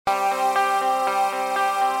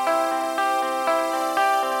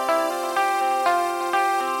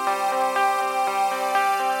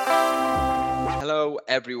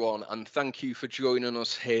everyone, and thank you for joining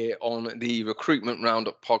us here on the Recruitment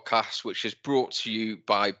Roundup podcast, which is brought to you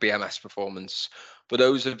by BMS Performance. For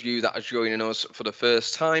those of you that are joining us for the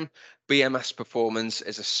first time, BMS Performance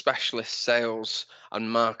is a specialist sales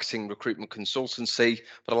and marketing recruitment consultancy.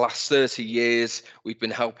 For the last 30 years, we've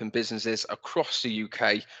been helping businesses across the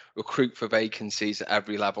UK recruit for vacancies at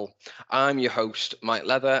every level. I'm your host, Mike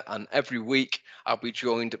Leather, and every week I'll be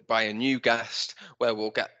joined by a new guest where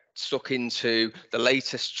we'll get stuck into the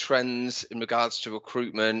latest trends in regards to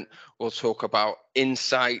recruitment. We'll talk about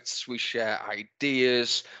insights, we share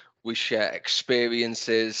ideas, we share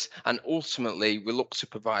experiences, and ultimately we look to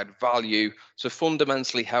provide value to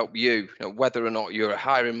fundamentally help you, whether or not you're a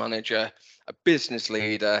hiring manager, a business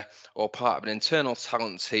leader, or part of an internal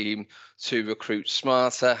talent team to recruit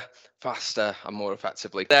smarter, faster, and more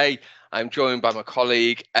effectively. Today, I'm joined by my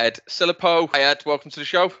colleague, Ed Silipo. Hi, Ed. Welcome to the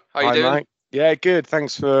show. How are you doing? Mike. Yeah, good.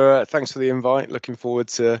 Thanks for the invite. Looking forward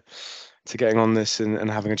to getting on this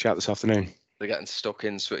and having a chat this afternoon. They're getting stuck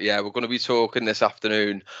into it. Yeah, we're going to be talking this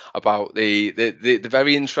afternoon about the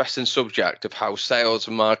very interesting subject of how sales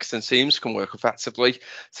and marketing teams can work effectively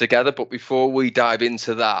together. But before we dive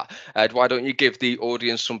into that, Ed, why don't you give the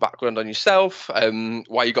audience some background on yourself,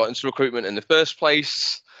 why you got into recruitment in the first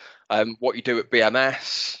place, what you do at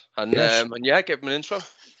BMS, and give them an intro.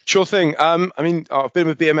 Sure thing. I've been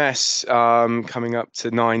with BMS coming up to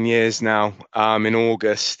 9 years now in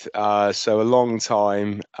August, so a long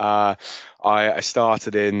time. I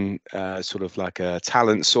started in sort of like a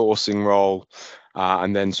talent sourcing role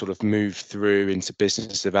and then sort of moved through into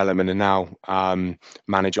business development and now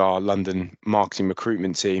manage our London marketing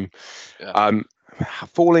recruitment team. Yeah.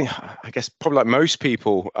 Falling, I guess, probably like most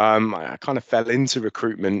people, I kind of fell into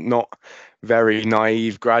recruitment, not very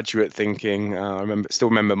naive graduate thinking. I still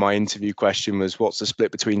remember my interview question was, what's the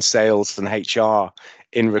split between sales and HR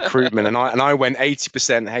in recruitment? and I went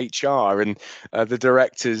 80% HR, and the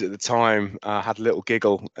directors at the time had a little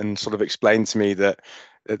giggle and sort of explained to me that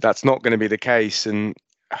that's not going to be the case. And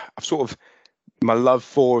I've sort of, my love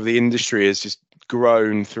for the industry has just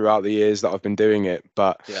grown throughout the years that I've been doing it.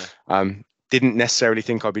 But didn't necessarily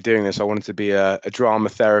think I'd be doing this. I wanted to be a drama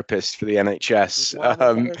therapist for the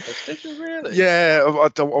NHS. Did you really? Yeah,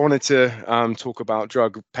 I wanted to talk about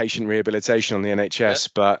drug patient rehabilitation on the NHS,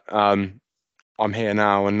 but I'm here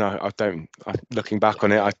now, and looking back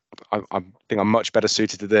on it, I think I'm much better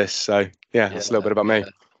suited to this. So that's a little bit about me.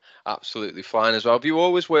 Absolutely fine as well. Have you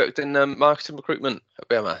always worked in marketing recruitment at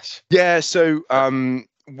BMS? Yeah, so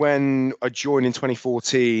when I joined in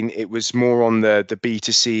 2014, it was more on the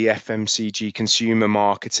B2C FMCG consumer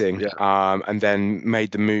marketing, and then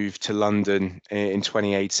made the move to London in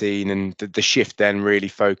 2018. And the shift then really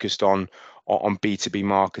focused on B2B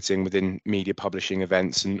marketing within media publishing,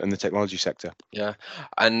 events, and the technology sector. Yeah.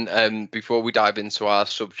 And before we dive into our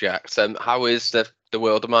subject, how is the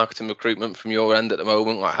world of marketing recruitment from your end at the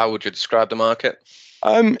moment? Like, how would you describe the market?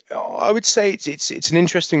 I would say it's an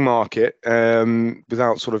interesting market,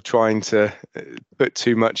 without sort of trying to put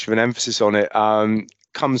too much of an emphasis on it.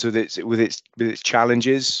 Comes with its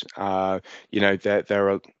challenges. There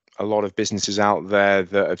are a lot of businesses out there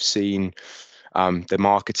that have seen their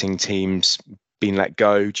marketing teams being let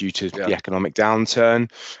go due to the economic downturn.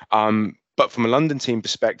 But from a London team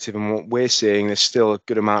perspective and what we're seeing, there's still a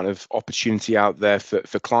good amount of opportunity out there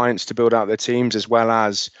for clients to build out their teams, as well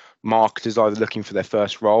as marketers either looking for their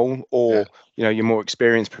first role or your more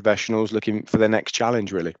experienced professionals looking for their next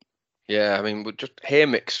challenge, really. Yeah, I mean, we just hear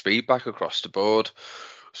mixed feedback across the board.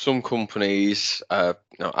 Some companies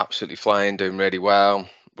absolutely flying, doing really well,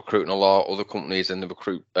 recruiting a lot. Other companies in the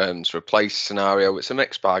recruit to replace scenario, it's a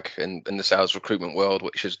mixed bag in the sales recruitment world,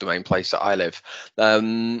 which is the main place that I live.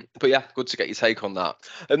 But yeah, good to get your take on that.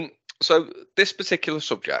 So this particular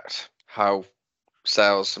subject, how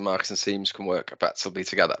sales and marketing teams can work effectively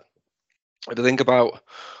together. If you think about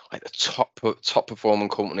like the top performing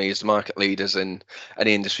companies, the market leaders in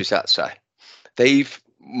any industry sector, they've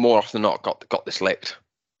more often than not got this licked.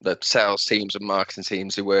 The sales teams and marketing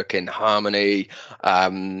teams, they work in harmony.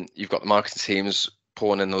 You've got the marketing teams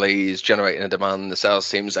pulling in the leads, generating a demand, the sales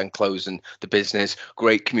teams then closing the business,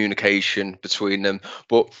 great communication between them.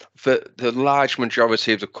 But for the large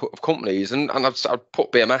majority of companies, and I'd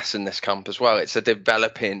put BMS in this camp as well, it's a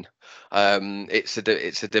developing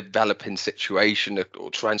situation. They're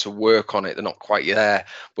trying to work on it. They're not quite there,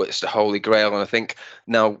 but it's the holy grail. And I think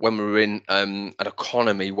now when we're in an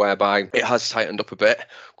economy whereby it has tightened up a bit,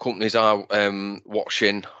 companies are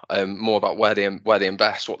watching more about where they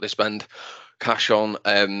invest, what they spend. cash on,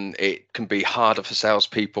 it can be harder for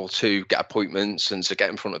salespeople to get appointments and to get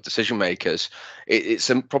in front of decision makers. It's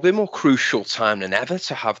probably a more crucial time than ever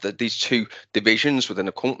to have these two divisions within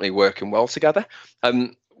a company working well together.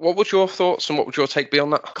 What would your thoughts and what would your take be on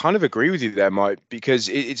that? Kind of agree with you there, Mike, because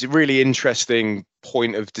it's a really interesting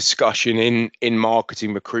point of discussion in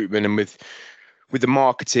marketing recruitment, and with the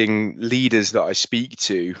marketing leaders that I speak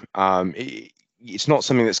to, it's not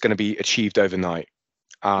something that's going to be achieved overnight.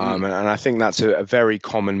 And I think that's a very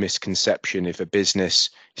common misconception. If a business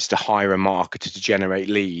is to hire a marketer to generate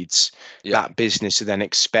leads, that business are then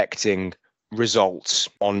expecting results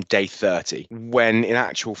on day 30, when in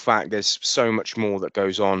actual fact there's so much more that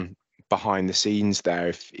goes on behind the scenes there.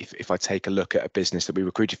 If I take a look at a business that we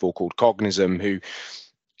recruited for called Cognism, who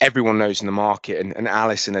everyone knows in the market, and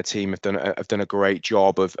Alice and her team have done a great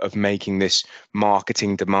job of making this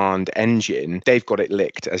marketing demand engine. They've got it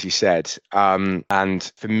licked, as you said.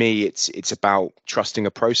 And for me, it's about trusting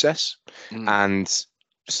a process and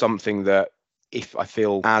something that, if I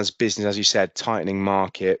feel as business, as you said, tightening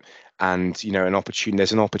market, and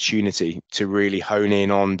there's an opportunity to really hone in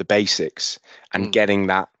on the basics and getting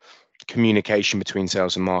that communication between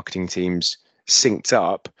sales and marketing teams synced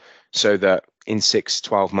up, so that in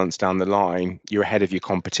 6-12 months down the line, you're ahead of your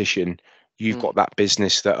competition. You've got that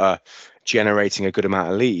business that are generating a good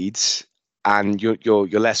amount of leads, and you're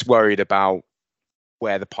less worried about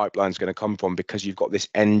where the pipeline's going to come from, because you've got this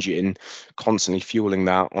engine constantly fueling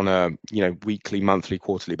that on a weekly, monthly,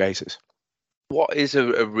 quarterly basis. What is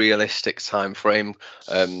a realistic time frame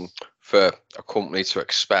for a company to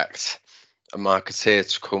expect a marketeer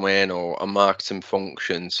to come in, or a marketing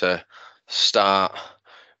function to start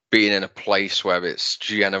being in a place where it's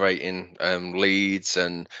generating leads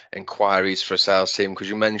and inquiries for a sales team? Because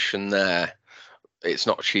you mentioned there it's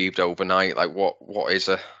not achieved overnight. Like what is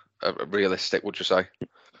a realistic, would you say?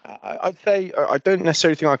 I'd say I don't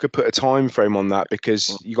necessarily think I could put a time frame on that,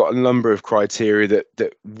 because you've got a number of criteria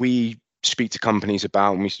that we speak to companies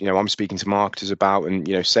about, and I'm speaking to marketers about,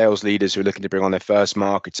 and sales leaders who are looking to bring on their first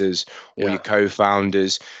marketers, or your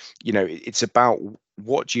co-founders. It's about,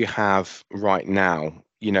 what do you have right now?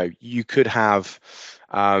 You could have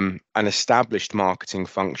an established marketing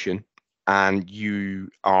function, and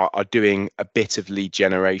you are doing a bit of lead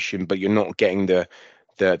generation, but you're not getting the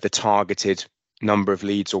targeted number of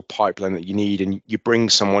leads or pipeline that you need, and you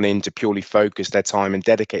bring someone in to purely focus their time and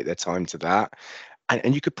dedicate their time to that.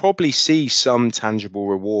 And you could probably see some tangible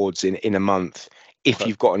rewards in a month if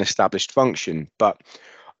you've got an established function. But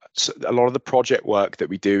a lot of the project work that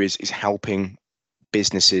we do is helping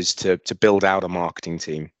businesses to build out a marketing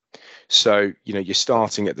team. So, you're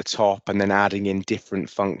starting at the top and then adding in different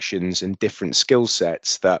functions and different skill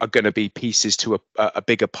sets that are going to be pieces to a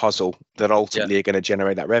bigger puzzle that ultimately are going to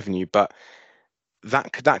generate that revenue. But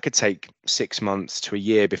that could take 6 months to a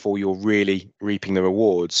year before you're really reaping the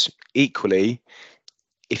rewards. Equally,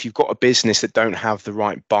 if you've got a business that don't have the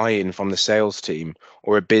right buy-in from the sales team,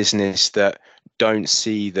 or a business that don't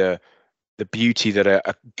see the beauty that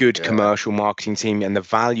a good commercial marketing team and the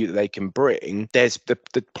value that they can bring, there's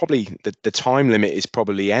probably the time limit is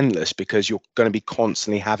probably endless, because you're going to be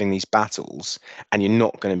constantly having these battles and you're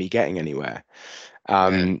not going to be getting anywhere.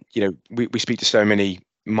 We speak to so many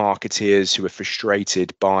marketeers who are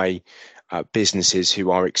frustrated by businesses who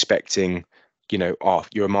are expecting, you're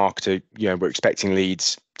a marketer, we're expecting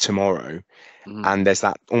leads tomorrow. And there's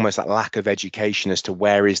almost that lack of education as to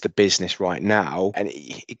where is the business right now. And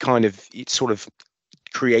it's sort of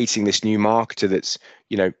creating this new marketer that's,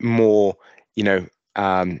 more,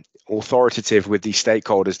 authoritative with these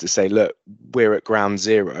stakeholders to say, look, we're at ground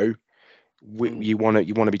zero. You want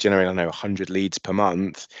to be generating, 100 leads per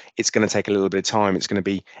month. It's going to take a little bit of time. It's going to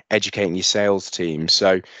be educating your sales team.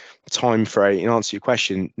 So time frame, in answer to your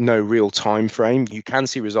question, no real time frame. You can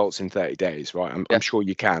see results in 30 days, right? I'm sure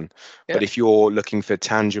you can. But if you're looking for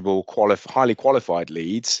tangible, highly qualified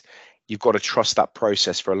leads, you've got to trust that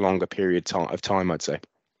process for a longer period of time, I'd say.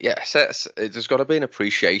 Yes, there's got to be an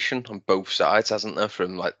appreciation on both sides, hasn't there?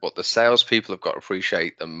 From like what the salespeople have got to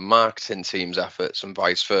appreciate the marketing team's efforts, and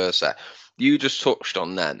vice versa. You just touched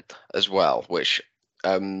on them as well, which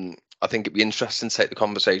I think it'd be interesting to take the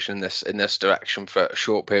conversation in this direction for a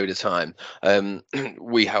short period of time.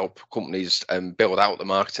 We help companies build out the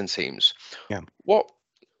marketing teams. Yeah. What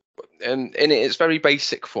in its very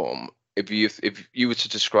basic form, if you were to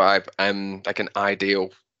describe like an ideal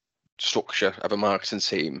structure of a marketing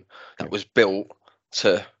team that was built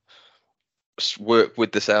to work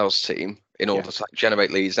with the sales team in order to generate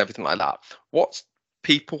leads and everything like that, what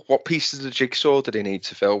people? What pieces of the jigsaw did he need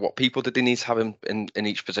to fill? What people did he need to have in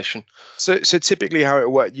each position? So typically how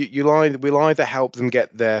it works, we'll either help them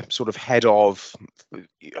get their sort of head of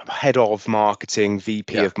marketing,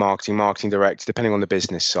 VP Yeah. of marketing, marketing director, depending on the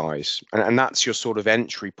business size, and that's your sort of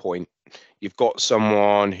entry point. You've got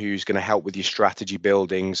someone who's going to help with your strategy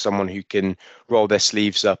building, someone who can roll their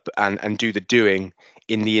sleeves up and do the doing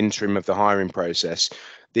in the interim of the hiring process.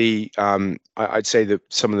 I'd say that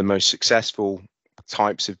some of the most successful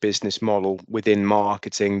types of business model within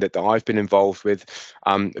marketing that I've been involved with,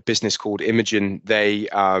 a business called Imogen, they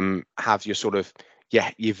have your sort of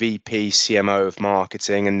your VP, CMO of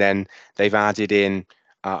marketing, and then they've added in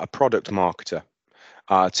a product marketer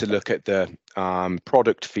to look at the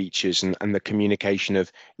product features and the communication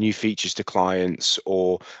of new features to clients,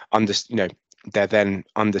 or they're then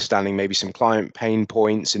understanding maybe some client pain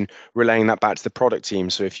points and relaying that back to the product team.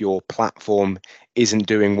 So if your platform isn't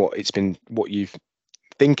doing what you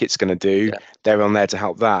think it's going to do, they're on there to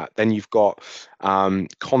help that. Then you've got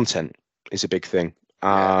content is a big thing.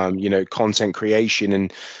 Content creation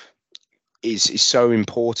and is so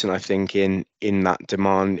important, I think, in that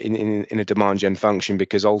demand in a demand gen function,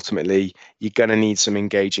 because ultimately you're going to need some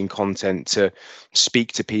engaging content to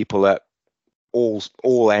speak to people at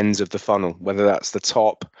all ends of the funnel, whether that's the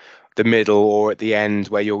top, the middle, or at the end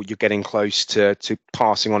where you're getting close to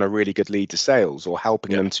passing on a really good lead to sales or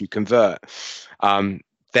helping them to convert.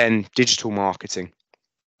 Then digital marketing.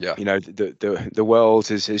 Yeah. The world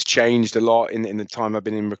has changed a lot in the time I've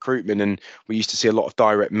been in recruitment, and we used to see a lot of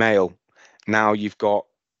direct mail. Now you've got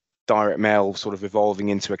direct mail sort of evolving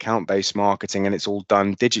into account-based marketing, and it's all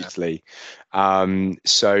done digitally.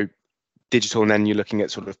 So digital, and then you're looking at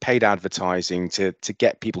sort of paid advertising to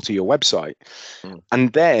get people to your website.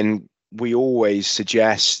 And then we always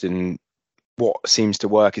suggest, and what seems to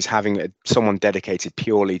work is having someone dedicated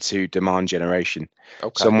purely to demand generation.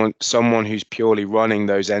 Someone who's purely running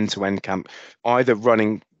those end-to-end either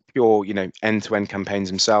running pure end-to-end campaigns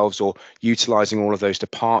themselves, or utilizing all of those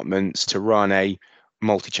departments to run a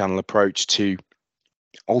multi-channel approach to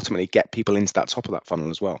ultimately get people into that top of that funnel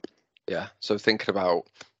as well. So thinking about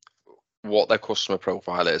what their customer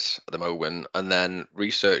profile is at the moment, and then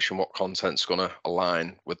researching what content's going to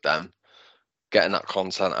align with them, getting that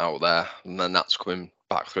content out there, and then that's coming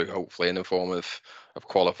back through hopefully in the form of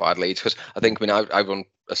qualified leads. Because I run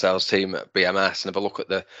a sales team at BMS, and if I look at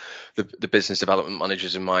the business development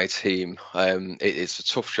managers in my team, it's a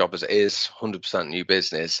tough job as it is, 100% new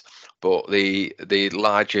business, but the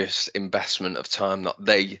largest investment of time that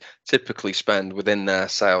they typically spend within their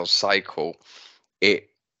sales cycle, it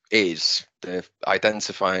is the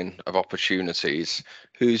identifying of opportunities.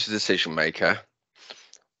 Who's the decision maker?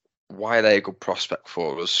 Why are they a good prospect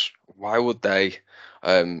for us? Why would they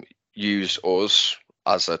use us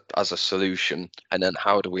as a solution? And then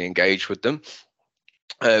how do we engage with them?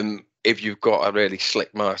 If you've got a really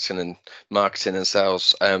slick marketing and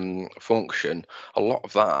sales function, a lot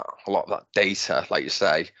of that data, like you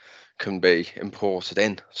say, can be imported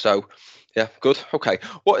in. So yeah, good. Okay.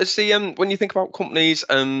 What is the when you think about companies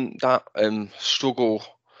that struggle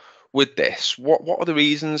with this, what are the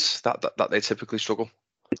reasons that they typically struggle?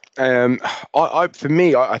 For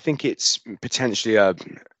me, I think it's potentially a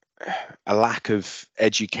lack of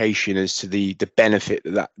education as to the benefit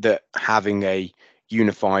that having a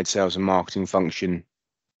unified sales and marketing function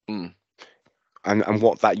and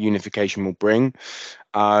what that unification will bring.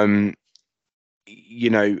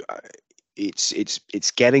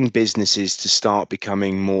 It's getting businesses to start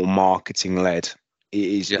becoming more marketing led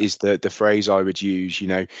is the phrase I would use.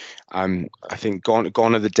 I think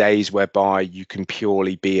gone are the days whereby you can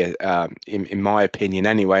purely be in my opinion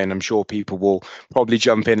anyway, and I'm sure people will probably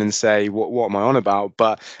jump in and say what am I on about,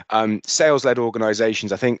 but sales led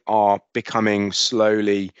organizations I think are becoming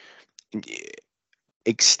slowly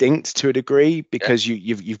extinct to a degree, because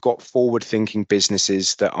you've got forward thinking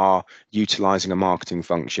businesses that are utilizing a marketing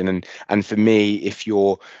function, and for me, if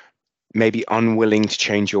you're maybe unwilling to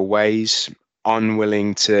change your ways,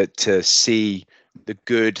 unwilling to see the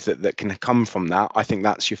good that can come from that, I think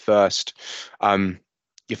that's your first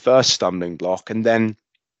stumbling block. And then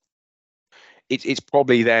it's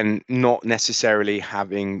probably then not necessarily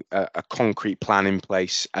having a concrete plan in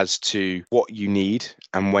place as to what you need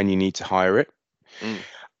and when you need to hire it.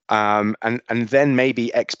 And then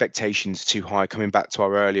maybe expectations too high, coming back to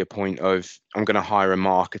our earlier point of I'm going to hire a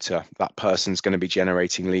marketer, that person's going to be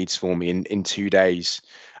generating leads for me in 2 days,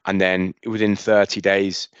 and then within 30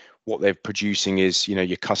 days what they're producing is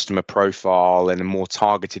your customer profile and a more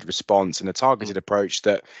targeted response and a targeted approach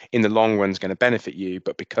that in the long run is going to benefit you.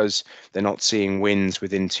 But because they're not seeing wins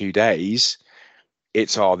within 2 days,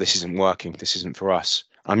 it's, oh, this isn't working, this isn't for us.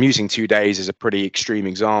 I'm using 2 days as a pretty extreme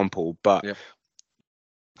example, but Yeah.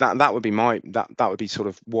 that would be that would be sort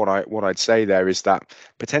of what I'd say there, is that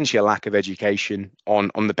potentially a lack of education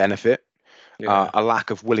on the benefit, Yeah. a lack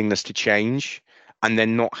of willingness to change, and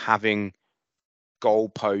then not having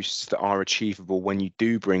goalposts that are achievable when you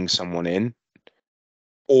do bring someone in,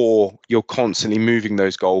 or you're constantly moving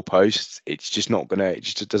those goalposts. It's just not gonna. It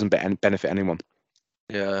just doesn't benefit anyone.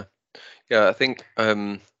 Yeah. Yeah. I think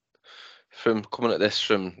from coming at this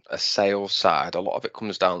from a sales side, a lot of it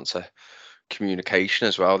comes down to communication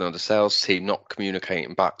as well. You know, the sales team not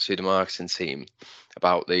communicating back to the marketing team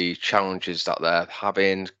about the challenges that they're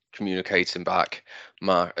having, communicating back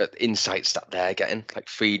insights that they're getting, like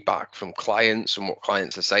feedback from clients and what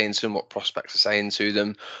clients are saying to them, what prospects are saying to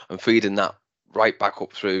them, and feeding that right back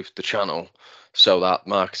up through the channel so that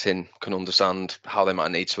marketing can understand how they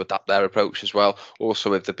might need to adapt their approach as well.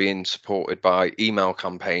 Also, if they're being supported by email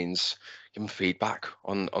campaigns, give them feedback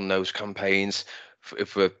on those campaigns.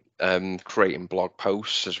 If we're creating blog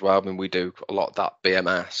posts as well. I mean, we do a lot of that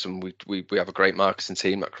BMS, and we have a great marketing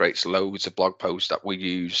team that creates loads of blog posts that we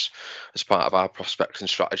use as part of our prospecting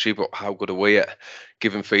strategy. But how good are we at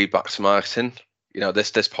giving feedback to marketing? You know,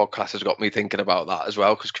 this podcast has got me thinking about that as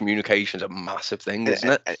well, because communication is a massive thing,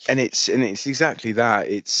 isn't it? And it's exactly that.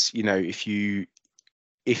 It's, you know, if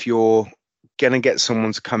you're gonna get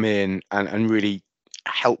someone to come in and really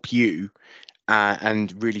help you,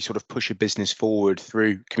 and really sort of push a business forward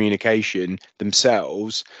through communication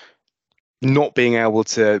themselves, not being able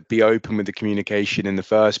to be open with the communication in the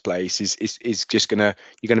first place is just you're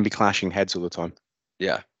gonna be clashing heads all the time.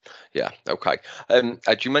 Yeah. Yeah. Okay.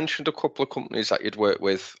 You mentioned a couple of companies that you'd worked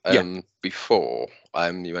with Yeah. before.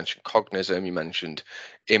 You mentioned Cognism, you mentioned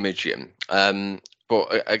Imaging.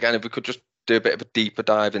 But again, if we could just do a bit of a deeper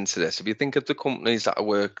dive into this. If you think of the companies that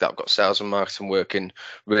have got sales and marketing working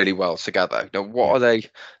really well together, you know, what Yeah. are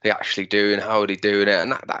they actually doing? How are they doing it?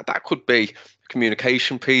 And that could be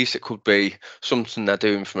communication piece. It could be something they're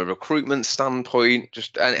doing from a recruitment standpoint.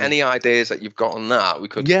 Just any ideas that you've got on that, we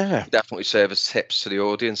could Yeah. definitely serve as tips to the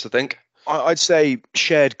audience, I think. I'd say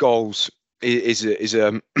shared goals is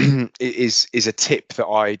a is a tip that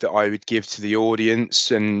I would give to the audience.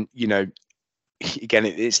 And, you know, again,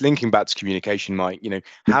 it's linking back to communication, Mike. You know,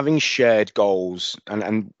 having shared goals,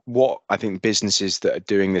 and what I think businesses that are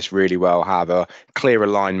doing this really well have a clear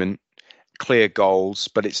alignment, clear goals.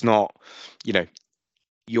 But it's not, you know,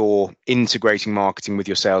 you're integrating marketing with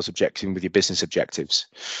your sales objective, with your business objectives,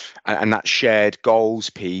 and that shared goals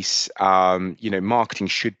piece. You know, marketing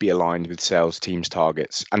should be aligned with sales teams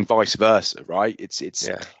targets, and vice versa, right?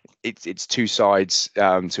 Yeah. It's two sides,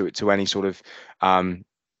 to any sort of,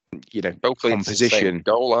 you know, Both leading to the same composition.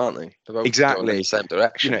 goal, aren't they? They're both going in the Exactly. same You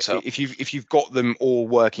direction. know, So if you've got them all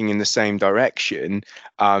working in the same direction,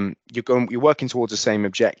 you're working towards the same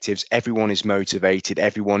objectives. Everyone is motivated.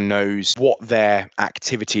 Everyone knows what their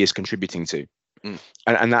activity is contributing to, mm,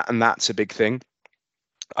 and that's a big thing.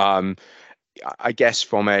 I guess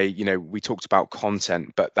from a, you know, we talked about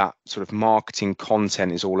content, but that sort of marketing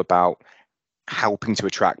content is all about helping to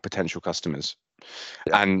attract potential customers.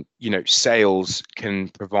 yeah. And, you know, sales can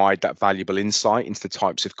provide that valuable insight into the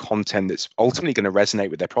types of content that's ultimately going to resonate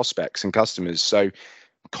with their prospects and customers. So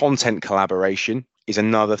content collaboration is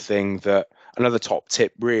another thing, another top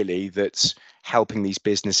tip really, that's helping these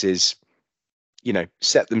businesses, you know,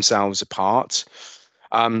 set themselves apart.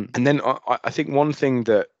 And then I think one thing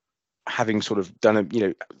that, having sort of done you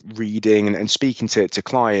know, reading and speaking to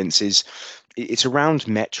clients, is it's around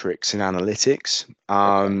metrics and analytics.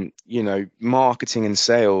 Okay. You know, marketing and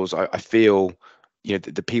sales, I feel, you know,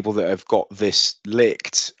 the people that have got this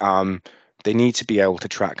licked, they need to be able to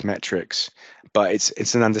track metrics, but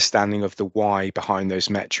it's an understanding of the why behind those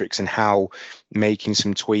metrics, and how making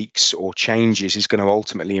some tweaks or changes is going to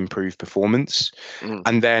ultimately improve performance. Mm,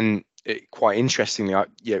 And then, quite interestingly,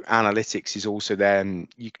 you know, analytics is also there, and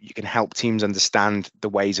you can help teams understand the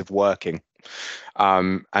ways of working.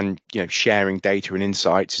 And, you know, sharing data and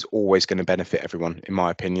insights is always going to benefit everyone, in my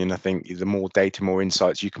opinion. I think the more data, more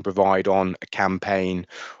insights you can provide on a campaign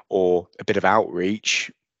or a bit of outreach,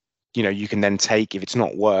 you know, you can then take, if it's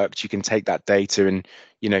not worked, you can take that data and,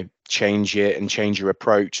 you know, change it and change your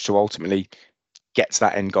approach to ultimately get to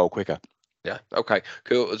that end goal quicker. yeah. Okay.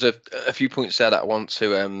 Cool. There's a few points there that I want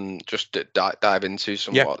to just dive into Yeah.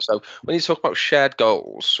 somewhat. So when you talk about shared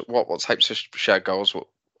goals, what types of shared goals?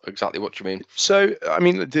 Exactly what do you mean? So, I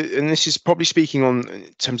mean, and this is probably speaking on,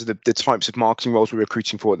 in terms of the types of marketing roles we're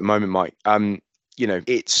recruiting for at the moment, Mike. You know,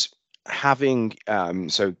 it's having,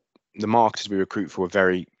 so the marketers we recruit for are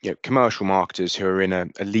very, you know, commercial marketers who are in a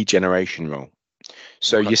lead generation role.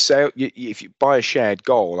 So if you buy a shared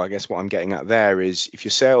goal, I guess what I'm getting at there is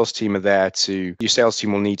your sales team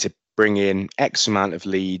will need to bring in X amount of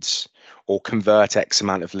leads or convert X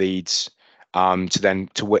amount of leads to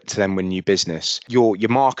then win new business. Your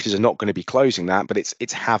marketers are not going to be closing that, but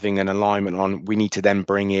it's having an alignment on, we need to then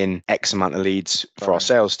bring in X amount of leads for our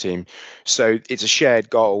sales team. So it's a shared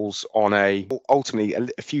goals on ultimately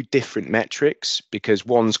a few different metrics, because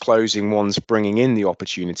one's closing, one's bringing in the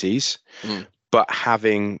opportunities, but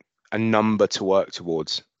having a number to work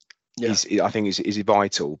towards is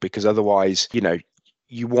vital, because otherwise,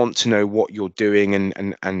 you want to know what you're doing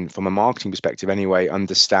and from a marketing perspective anyway,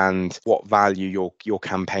 understand what value your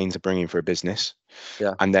campaigns are bringing for a business.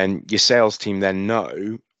 Yeah. And then your sales team then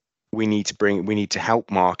know we need to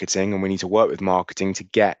help marketing, and we need to work with marketing to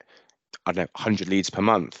get, 100 leads per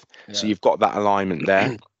month. Yeah. So you've got that alignment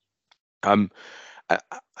there. And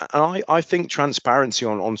I think transparency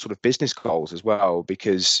on sort of business goals as well,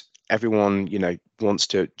 because everyone, wants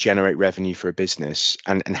to generate revenue for a business,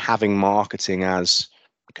 and having marketing as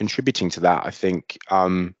contributing to that, I think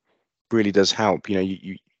really does help.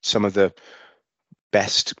 Some of the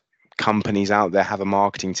best companies out there have a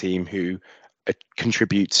marketing team who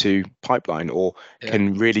contribute to pipeline, or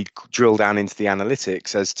can really drill down into the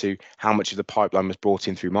analytics as to how much of the pipeline was brought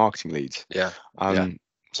in through marketing leads. So I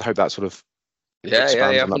hope that sort of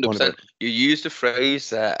 100%. You used a phrase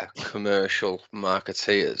there, commercial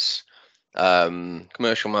marketeers, KPI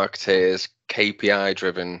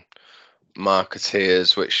driven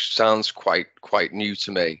marketeers, which sounds quite new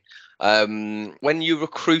to me. When you're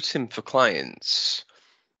recruiting for clients,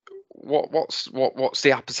 what's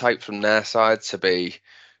the appetite from their side to be,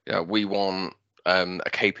 we want a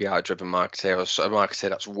KPI driven marketer, or a marketer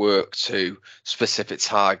that's worked to specific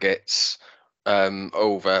targets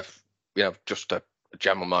over just a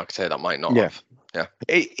general marketer that might not have.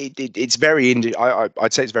 It's very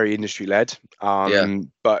I'd say it's very industry led,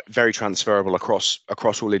 but very transferable across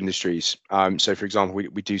all industries. So for example,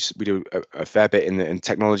 we do a fair bit in the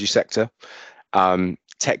technology sector.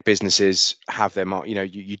 Tech businesses have their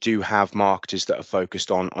you do have marketers that are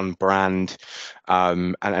focused on brand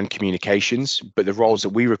and communications, but the roles that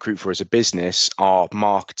we recruit for as a business are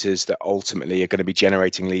marketers that ultimately are going to be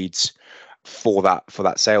generating leads for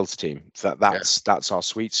that sales team. That's our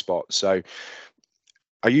sweet spot. So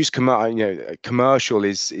I use commercial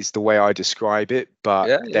is the way I describe it, but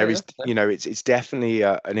it's definitely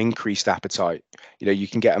an increased appetite. You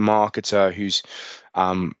can get a marketer who's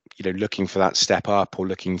looking for that step up, or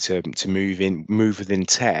looking to move within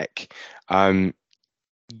tech.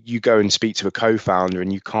 You go and speak to a co-founder,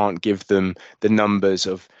 and you can't give them the number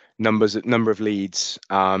of leads,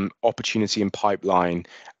 opportunity in pipeline,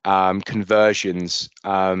 conversions,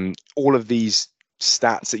 all of these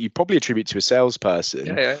stats that you probably attribute to a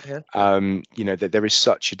salesperson. That there is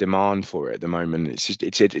such a demand for it at the moment.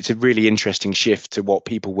 It's a really interesting shift to what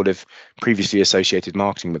people would have previously associated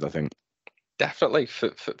marketing with, I think. Definitely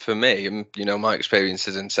for me, my experience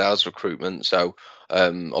is in sales recruitment, so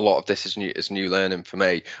a lot of this is new learning for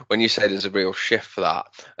me. When you say there's a real shift for that,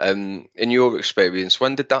 in your experience,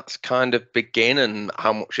 when did that kind of begin, and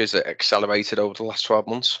how much is it accelerated over the last 12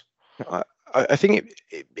 months? I think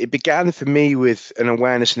it began for me with an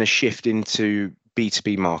awareness and a shift into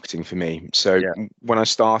B2B marketing for me. So when I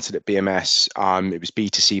started at BMS, it was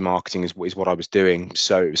B2C marketing is what I was doing.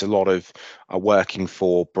 So it was a lot of working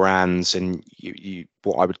for brands, and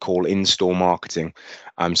what I would call in-store marketing.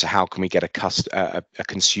 So how can we get a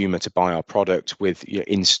consumer to buy our product with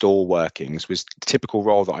in-store workings was the typical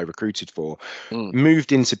role that I recruited for.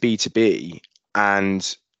 Moved into B2B,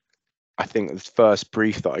 and I think the first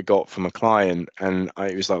brief that I got from a client, and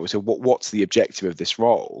it was like, so what's the objective of this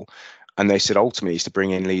role? And they said, ultimately, is to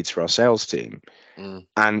bring in leads for our sales team.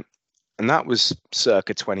 And that was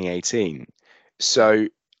circa 2018. So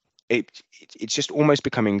it's just almost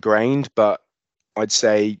become ingrained. But I'd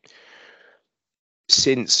say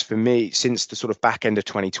since the sort of back end of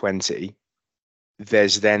 2020,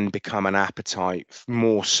 there's then become an appetite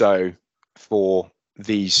more so for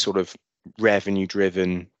these sort of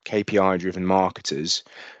revenue-driven, KPI-driven marketers,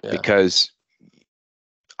 because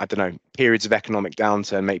I don't know, periods of economic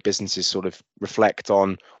downturn make businesses sort of reflect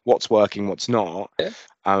on what's working, what's not.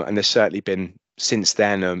 And there's certainly been since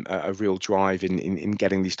then a real drive in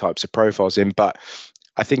getting these types of profiles in. But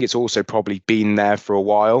I think it's also probably been there for a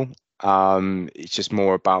while. It's just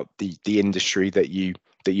more about the industry that you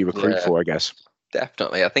recruit for, I guess.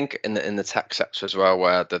 Definitely. I think in the tech sector as well,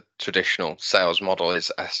 where the traditional sales model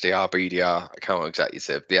is SDR, BDR, account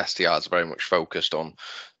executive, the SDRs are very much focused on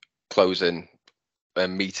closing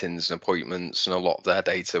meetings and appointments, and a lot of their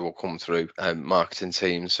data will come through marketing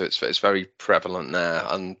teams. So it's very prevalent there,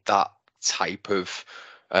 and that type of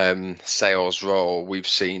sales role we've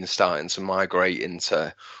seen starting to migrate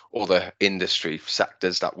into other industry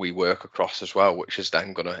sectors that we work across as well, which is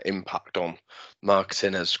then going to impact on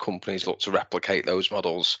marketing as companies look to replicate those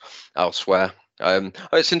models elsewhere.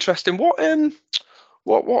 It's interesting. What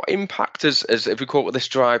impact has if we call it this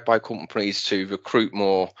drive by companies to recruit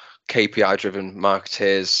more KPI driven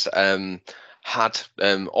marketers had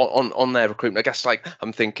on their recruitment? I guess, like,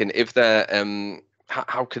 I'm thinking, if they're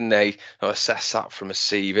how can they assess that from a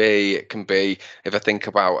CV? It can be, if I think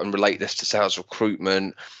about and relate this to sales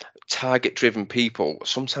recruitment, target driven people,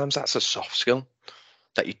 sometimes that's a soft skill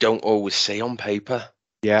that you don't always see on paper.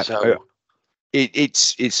 Yeah. So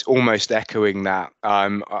It's almost echoing that.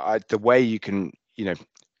 The way you can,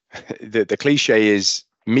 the cliche is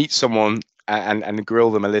meet someone and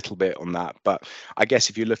grill them a little bit on that. But I guess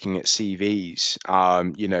if you're looking at CVs,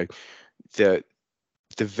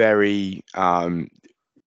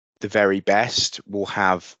 the very best will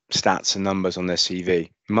have stats and numbers on their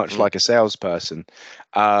CV, much like a salesperson.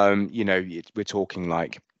 We're talking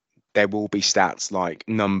like, there will be stats like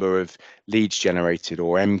number of leads generated,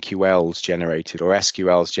 or MQLs generated, or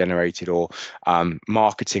SQLs generated, or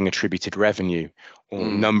marketing attributed revenue, or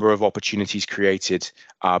number of opportunities created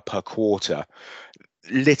per quarter.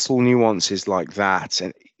 Little nuances like that.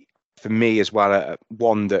 And for me as well,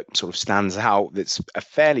 one that sort of stands out, that's a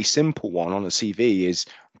fairly simple one on a CV, is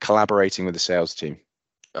collaborating with the sales team.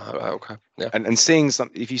 Okay. Yeah. And seeing some,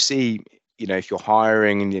 if you see, if you're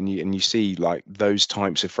hiring and you see like those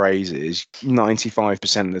types of phrases,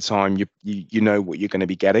 95% of the time you know what you're going to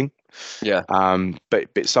be getting. Yeah.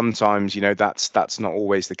 But sometimes, that's not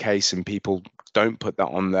always the case, and people don't put that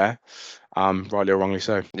on there, rightly or wrongly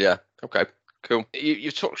so. Yeah. Okay. Cool. You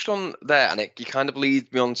touched on there, and you kind of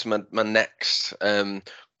lead me on to my next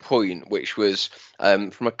point, which was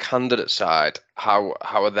from a candidate side. How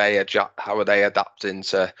are they adapting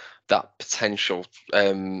to that potential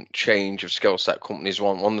change of skill set companies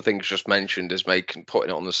want? One of the things just mentioned is putting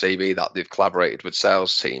it on the CV that they've collaborated with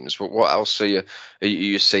sales teams. But what else are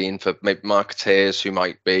you seeing for maybe marketers who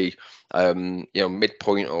might be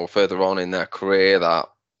midpoint or further on in their career, that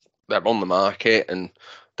they're on the market and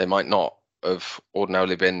they might not have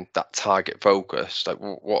ordinarily been that target focused? Like,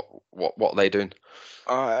 what are they doing?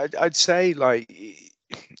 I'd say, like,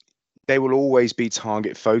 they will always be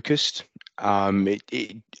target focused.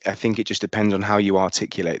 I think it just depends on how you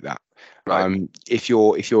articulate that. Right. If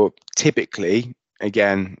you're typically,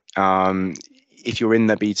 again, if you're in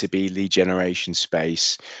the B2B lead generation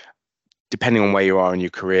space, depending on where you are in your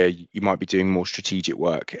career, you might be doing more strategic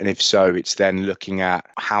work. And if so, it's then looking at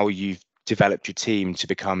how you've developed your team to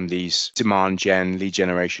become these demand gen lead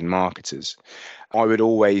generation marketers. I would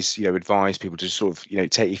always, advise people to sort of,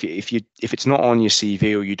 take, if it's not on your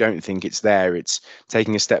CV or you don't think it's there, it's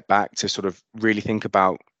taking a step back to sort of really think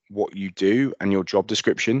about what you do and your job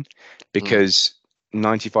description, because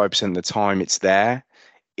 95% of the time it's there.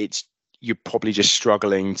 You're probably just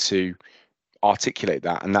struggling to articulate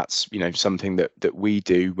that, and that's something that we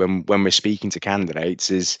do when we're speaking to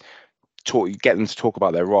candidates, is get them to talk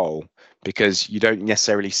about their role, because you don't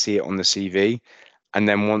necessarily see it on the CV. And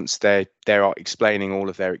then once they are explaining all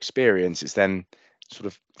of their experience, it's then sort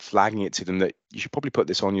of flagging it to them that you should probably put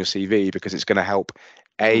this on your CV, because it's going to help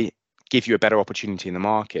give you a better opportunity in the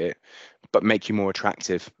market, but make you more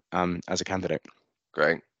attractive as a candidate.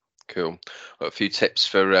 Great, cool. Well, a few tips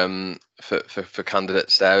for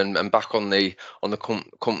candidates there, and back on the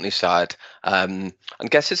company side. I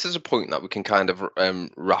guess this is a point that we can kind of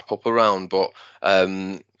wrap up around, but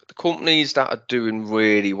the companies that are doing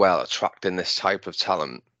really well attracting this type of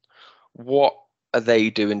talent, what are they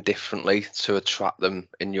doing differently to attract them,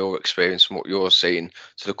 in your experience and what you're seeing,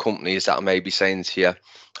 to the companies that are maybe saying to you,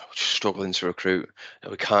 we're just struggling to recruit,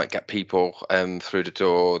 we can't get people through the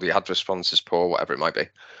door, the ad response is poor, whatever it might be?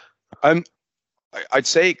 I'd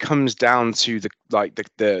say it comes down to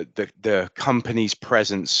the company's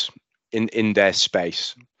presence in their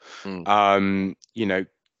space.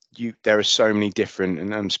 There are so many different,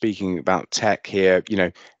 and I'm speaking about tech here,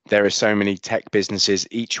 there are so many tech businesses,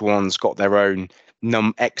 each one's got their own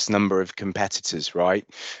X number of competitors, right?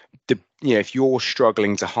 If you're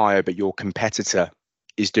struggling to hire but your competitor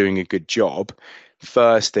is doing a good job,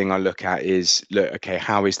 first thing I look at is, okay,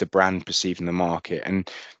 how is the brand perceived in the market?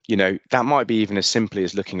 And that might be even as simply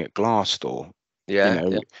as looking at Glassdoor.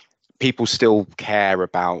 People still care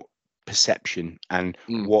about perception and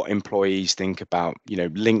what employees think about.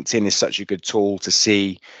 LinkedIn is such a good tool to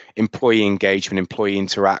see employee engagement, employee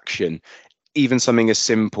interaction. even something as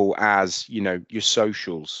simple as, your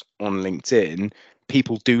socials on LinkedIn,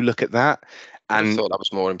 people do look at that. I And thought that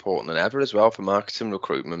was more important than ever as well for marketing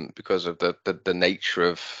recruitment, because of the nature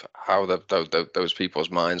of how those people's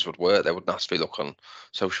minds would work. They would naturally look on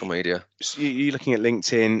social media. so you're looking at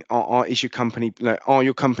LinkedIn. Is your company, are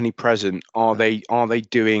your company present? Are they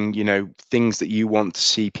doing, things that you want to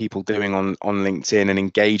see people doing on LinkedIn and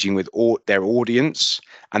engaging with their audience,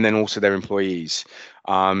 and then also their employees?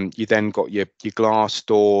 You then got your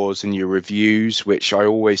Glassdoors and your reviews, which I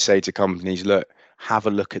always say to companies, look, have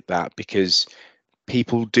a look at that, because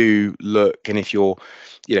people do look, and if you're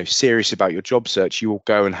serious about your job search, you will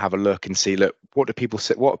go and have a look and see, look, what do people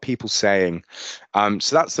say, what are people saying?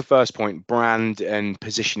 So that's the first point: brand and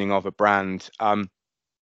positioning of a brand.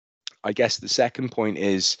 I guess the second point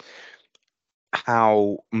is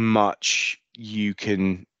how much you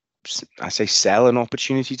can, I say, sell an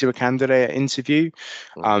opportunity to a candidate at interview.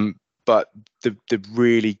 But the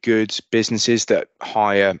really good businesses that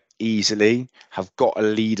hire easily have got a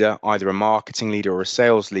leader, either a marketing leader or a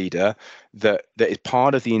sales leader, that is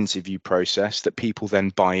part of the interview process that people then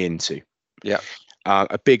buy into. Yeah.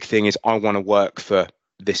 A big thing is, I want to work for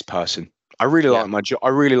this person. I really like my job. I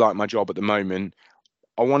really like my job at the moment.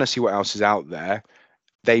 I want to see what else is out there.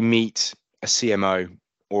 They meet a CMO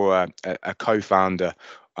or a co-founder,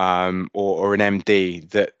 or an MD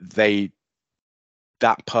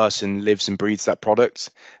that person lives and breathes that product.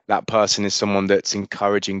 That person is someone that's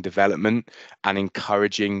encouraging development and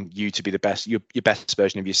encouraging you to be the best, your best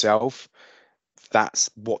version of yourself. That's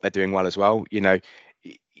what they're doing well as well.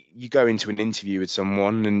 You go into an interview with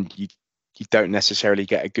someone and you don't necessarily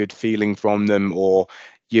get a good feeling from them, or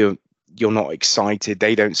you're not excited.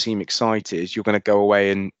 They don't seem excited. You're going to go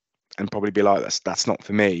away and probably be like, that's not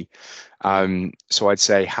for me. So I'd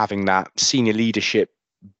say having that senior leadership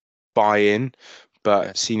buy-in,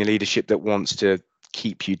 but senior leadership that wants to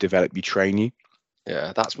keep you, develop you, train you.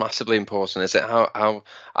 Yeah, that's massively important, is it? How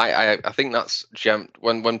I think that's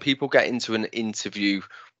when people get into an interview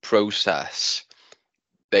process,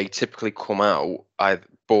 they typically come out either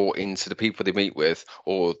bought into the people they meet with,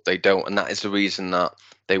 or they don't, and that is the reason that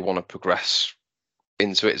they want to progress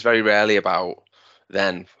into it. It's very rarely about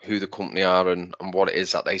then who the company are and what it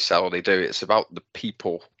is that they sell or they do. It's about the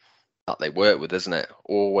people that they work with, isn't it?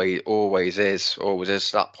 Always is.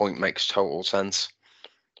 That point makes total sense.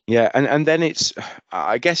 Yeah, and then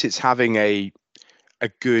I guess it's having a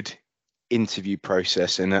good interview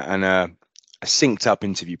process and a synced up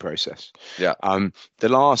interview process. Yeah. The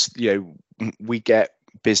last, we get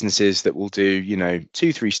businesses that will do,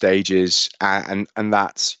 2-3 stages, and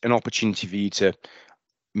that's an opportunity for you to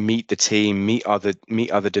meet the team, meet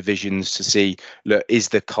other divisions, to see, look, is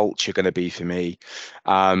the culture going to be for me?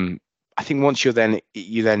 I think once you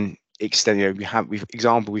then extend,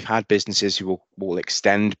 we've had businesses who will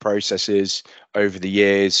extend processes over the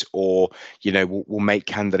years, or will make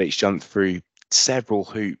candidates jump through several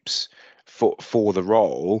hoops for the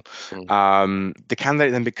role. The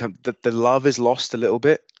candidate then become the love is lost a little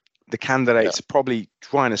bit. The candidates are probably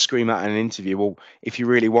trying to scream out in an interview, well, if you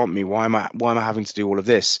really want me, why am I having to do all of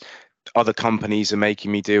this? Other companies are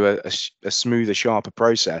making me do a smoother, sharper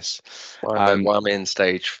process. Why am I in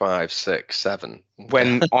stage 5, 6, 7?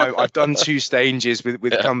 When I've done 2 stages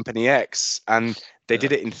with company X, and they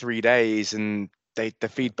did it in 3 days, and the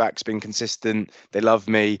feedback's been consistent. They love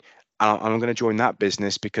me, and I'm going to join that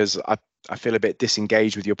business because I feel a bit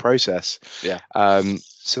disengaged with your process. Yeah.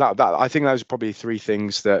 So that I think those are probably 3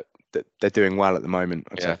 things that they're doing well at the moment.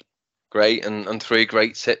 I'd say. Great, and 3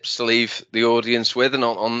 great tips to leave the audience with. And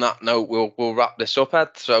on that note, we'll wrap this up, Ed.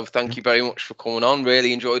 So thank you very much for coming on.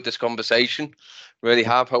 Really enjoyed this conversation. Really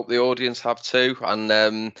have. Hope the audience have too.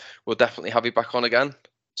 And we'll definitely have you back on again.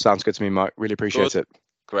 Sounds good to me, Mike. Really appreciate it.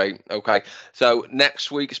 Great. Okay. So next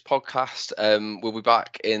week's podcast, we'll be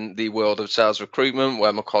back in the world of sales recruitment,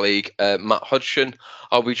 where my colleague Matt Hodgson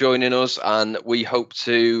will be joining us, and we hope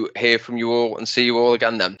to hear from you all and see you all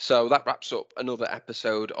again then. So that wraps up another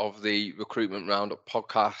episode of the Recruitment Roundup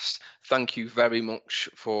podcast. Thank you very much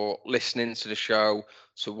for listening to the show,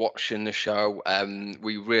 to watching the show.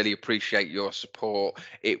 We really appreciate your support.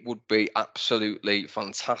 It would be absolutely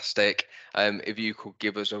fantastic if you could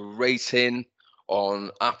give us a rating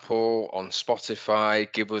on Apple, on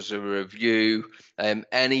Spotify, give us a review.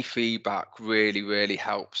 Any feedback really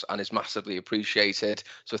helps and is massively appreciated.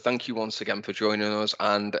 So thank you once again for joining us,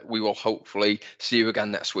 and we will hopefully see you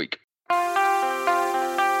again next week.